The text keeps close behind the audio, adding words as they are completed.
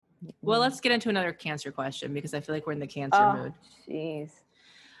Well, let's get into another Cancer question because I feel like we're in the Cancer mood. Jeez.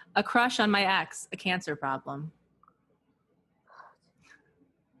 A crush on my ex, a Cancer problem.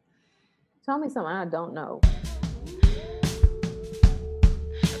 Tell me something I don't know.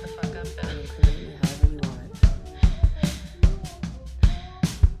 Shut the fuck up, then. However you want.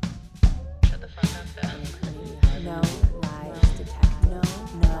 Shut the fuck up, then. No lies detected. No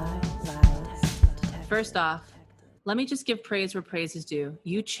lies detected. First off, let me just give praise where praise is due.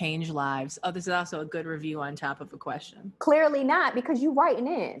 You change lives. Oh, this is also a good review on top of a question. Clearly not, because you writing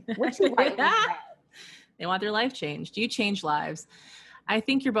in. What you writing in? They want their life changed. You change lives. I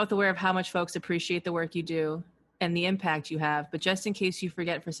think you're both aware of how much folks appreciate the work you do and the impact you have, but just in case you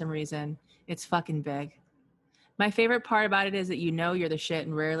forget for some reason, it's fucking big. My favorite part about it is that you know you're the shit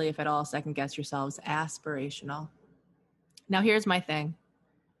and rarely, if at all, second guess yourselves. Aspirational. Now here's my thing.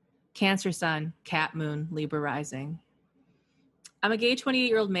 Cancer Sun, Cat Moon, Libra Rising. I'm a gay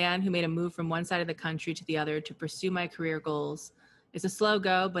 28-year-old man who made a move from one side of the country to the other to pursue my career goals. It's a slow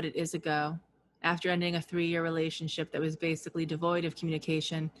go, but it is a go. After ending a 3-year relationship that was basically devoid of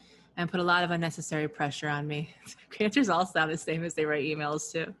communication and put a lot of unnecessary pressure on me. Cancers all sound the same as they write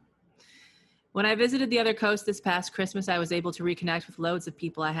emails too. When I visited the other coast this past Christmas, I was able to reconnect with loads of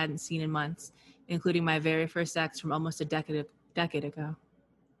people I hadn't seen in months, including my very first ex from almost a decade ago.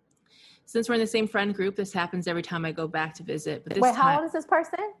 Since we're in the same friend group, this happens every time I go back to visit. But this Wait, how old is this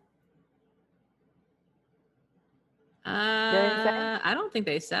person? I don't think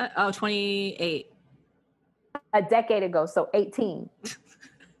they said. Oh, 28. A decade ago, so 18.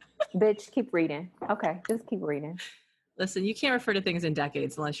 Bitch, keep reading. Okay, just keep reading. Listen, you can't refer to things in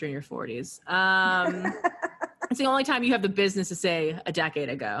decades unless you're in your 40s. It's the only time you have the business to say a decade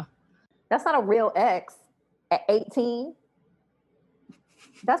ago. That's not a real ex at 18.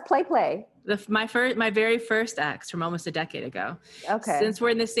 That's play. My very first ex from almost a decade ago. Okay. Since we're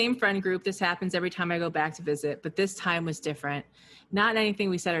in the same friend group, this happens every time I go back to visit, but this time was different. Not in anything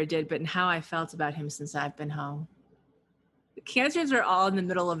we said or did, but in how I felt about him since I've been home. The Cancers are all in the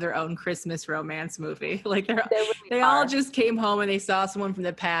middle of their own Christmas romance movie. Like they all just came home and they saw someone from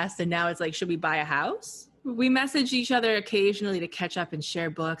the past, and now it's like, should we buy a house? We message each other occasionally to catch up and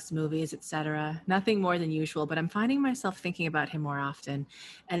share books, movies, etc. Nothing more than usual, but I'm finding myself thinking about him more often.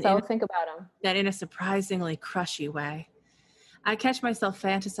 And think about him. That in a surprisingly crushy way. I catch myself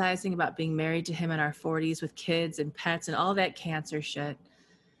fantasizing about being married to him in our 40s with kids and pets and all that Cancer shit.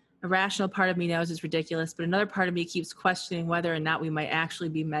 A rational part of me knows it's ridiculous, but another part of me keeps questioning whether or not we might actually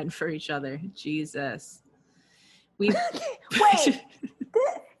be meant for each other. Jesus. Wait,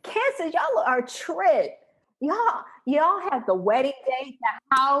 Cancer, y'all are tripped. Y'all have the wedding date,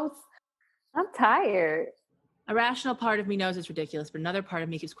 the house. I'm tired. A rational part of me knows it's ridiculous, but another part of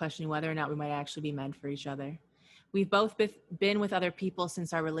me keeps questioning whether or not we might actually be meant for each other. We've both been with other people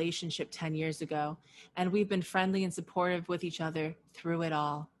since our relationship 10 years ago, and we've been friendly and supportive with each other through it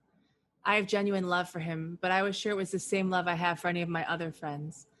all. I have genuine love for him, but I was sure it was the same love I have for any of my other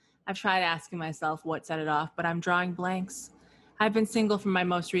friends. I've tried asking myself what set it off, but I'm drawing blanks. I've been single from my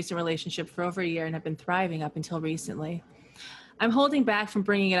most recent relationship for over a year and have been thriving up until recently. I'm holding back from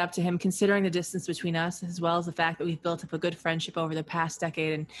bringing it up to him, considering the distance between us, as well as the fact that we've built up a good friendship over the past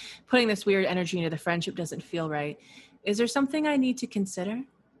decade, and putting this weird energy into the friendship doesn't feel right. Is there something I need to consider?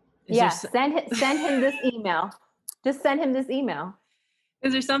 Send him this email. Just send him this email.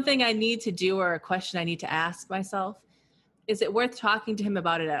 Is there something I need to do or a question I need to ask myself? Is it worth talking to him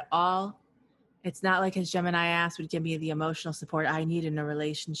about it at all? It's not like his Gemini ass would give me the emotional support I need in a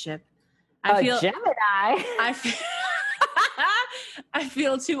relationship. Gemini? I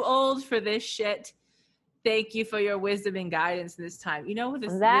feel too old for this shit. Thank you for your wisdom and guidance this time. You know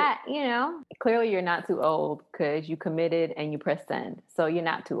clearly you're not too old because you committed and you pressed send. So you're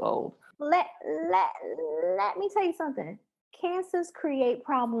not too old. Let me tell you something. Cancers create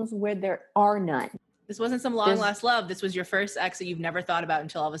problems where there are none. This wasn't some long-lost love. This was your first ex that you've never thought about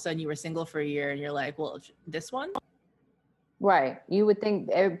until all of a sudden you were single for a year and you're like, well, this one? Right. You would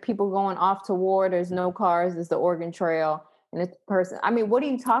think people going off to war, there's no cars, there's the Oregon Trail, and this person. I mean, what are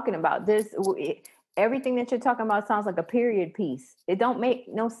you talking about? Everything that you're talking about sounds like a period piece. It don't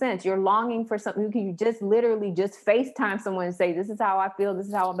make no sense. You're longing for something. You just literally just FaceTime someone and say, this is how I feel. This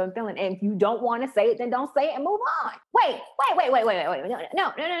is how I've been feeling. And if you don't want to say it, then don't say it and move on. Wait.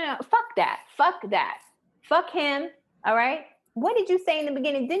 No. Fuck that. Fuck him. All right. What did you say in the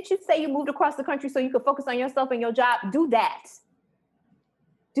beginning? Didn't you say you moved across the country so you could focus on yourself and your job? Do that.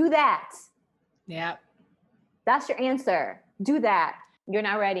 Yeah. That's your answer. Do that. You're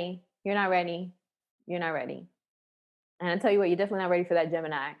not ready. And I tell you what, you're definitely not ready for that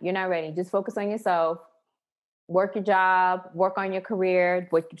Gemini. You're not ready. Just focus on yourself. work your job, work on your career,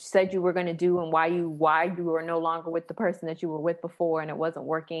 what you said you were going to do, and why you were no longer with the person that you were with before and it wasn't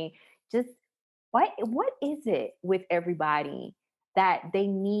working. Just what is it with everybody that they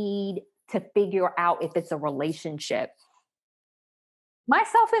need to figure out if it's a relationship?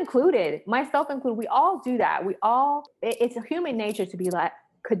 Myself included. We all do that. It's a human nature to be like,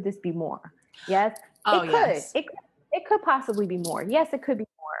 could this be more? Yes. Oh, it could. yes. It could possibly be more. Yes, it could be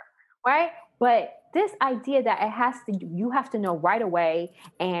more. Right. But this idea that you have to know right away,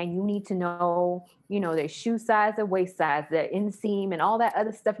 and you need to know, their shoe size, their waist size, their inseam, and all that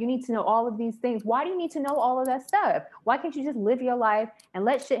other stuff. You need to know all of these things. Why do you need to know all of that stuff? Why can't you just live your life and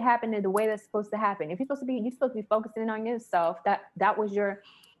let shit happen in the way that's supposed to happen? If you're supposed to be focusing on yourself. That was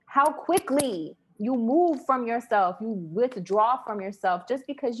how quickly you move from yourself, you withdraw from yourself just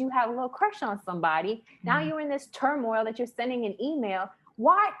because you have a little crush on somebody. Now you're in this turmoil that you're sending an email.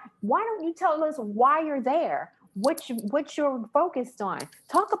 Why don't you tell us why you're there? What you're focused on?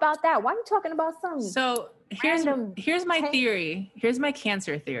 Talk about that. Why are you talking about something? So here's my theory. Here's my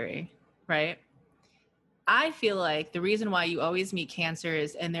Cancer theory, right? I feel like the reason why you always meet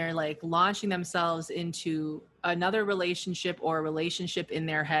Cancers and they're like launching themselves into another relationship or a relationship in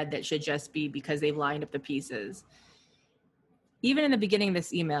their head that should just be because they've lined up the pieces. Even in the beginning of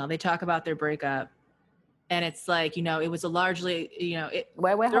this email, they talk about their breakup. And it's like, it was a largely,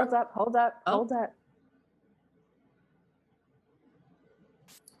 Wait, hold up.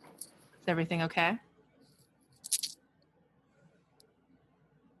 Is everything okay?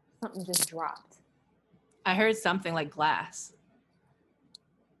 Something just dropped. I heard something like glass.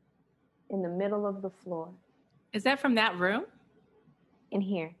 In the middle of the floor. Is that from that room? In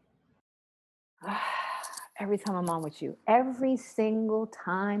here. Every time I'm on with you. Every single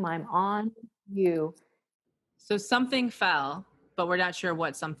time I'm on you. So something fell, but we're not sure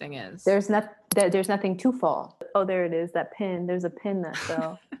what something is. There's nothing to fall. Oh, there it is. That pin. There's a pin that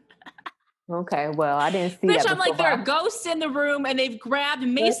fell. Okay, well, I didn't see that. I'm like, there are ghosts in the room, and they've grabbed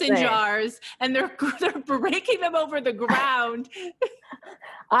mason jars, and they're breaking them over the ground.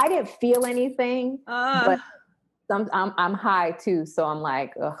 I didn't feel anything, but I'm high too, so I'm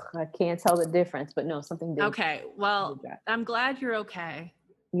like, I can't tell the difference. But no, something did. Okay, well, I'm glad you're okay.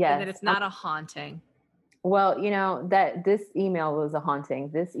 Yes, and that it's not a haunting. Well, that this email was a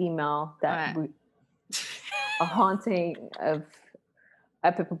haunting. This email a haunting of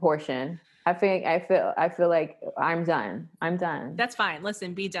epic proportion. I feel like I'm done. That's fine.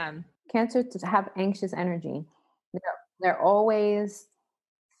 Listen, be done. Cancer to have anxious energy. They're always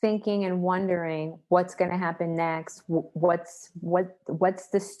thinking and wondering what's going to happen next. What's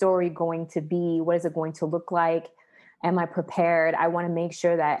the story going to be? What is it going to look like? Am I prepared? I want to make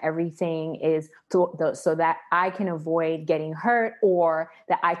sure that everything is so that I can avoid getting hurt, or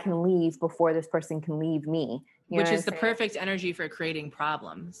that I can leave before this person can leave me. Which is the perfect energy for creating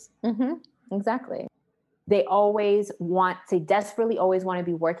problems. Mm-hmm. Exactly. They desperately always want to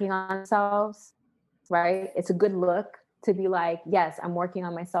be working on themselves, right? It's a good look to be like, yes, I'm working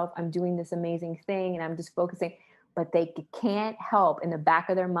on myself. I'm doing this amazing thing and I'm just focusing, but they can't help in the back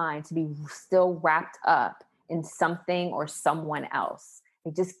of their mind to be still wrapped up in something or someone else.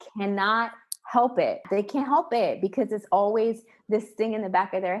 They just cannot help it. They can't help it because it's always this thing in the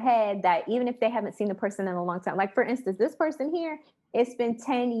back of their head that even if they haven't seen the person in a long time, like for instance, this person here, it's been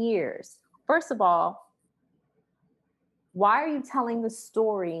 10 years. First of all, why are you telling the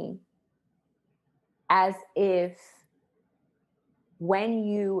story as if when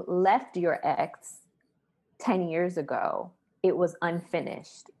you left your ex 10 years ago, it was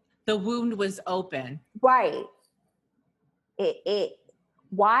unfinished? The wound was open. Right.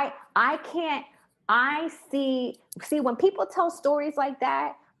 Why I see when people tell stories like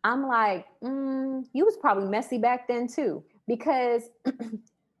that, I'm like, you was probably messy back then too. Because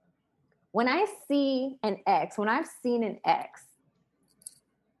when I've seen an ex,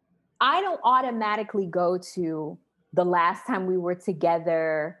 I don't automatically go to the last time we were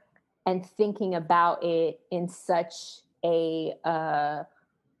together and thinking about it in such a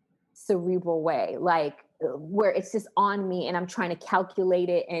cerebral way, like where it's just on me and I'm trying to calculate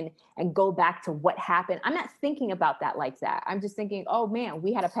it and go back to what happened. I'm not thinking about that like that. I'm just thinking, oh man,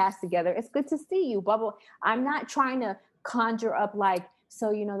 we had a past together. It's good to see you, bubble. I'm not trying to conjure up like,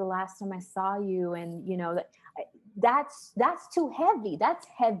 so, the last time I saw you and, that's too heavy. That's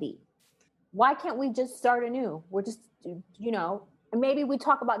heavy. Why can't we just start anew? We're just, maybe we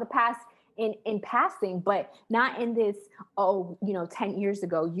talk about the past in passing, but not in this, 10 years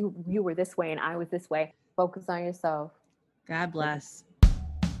ago, you were this way and I was this way. Focus on yourself. God bless.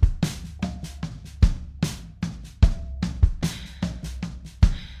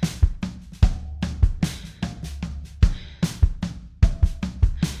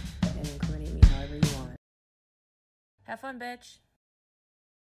 Have fun, bitch.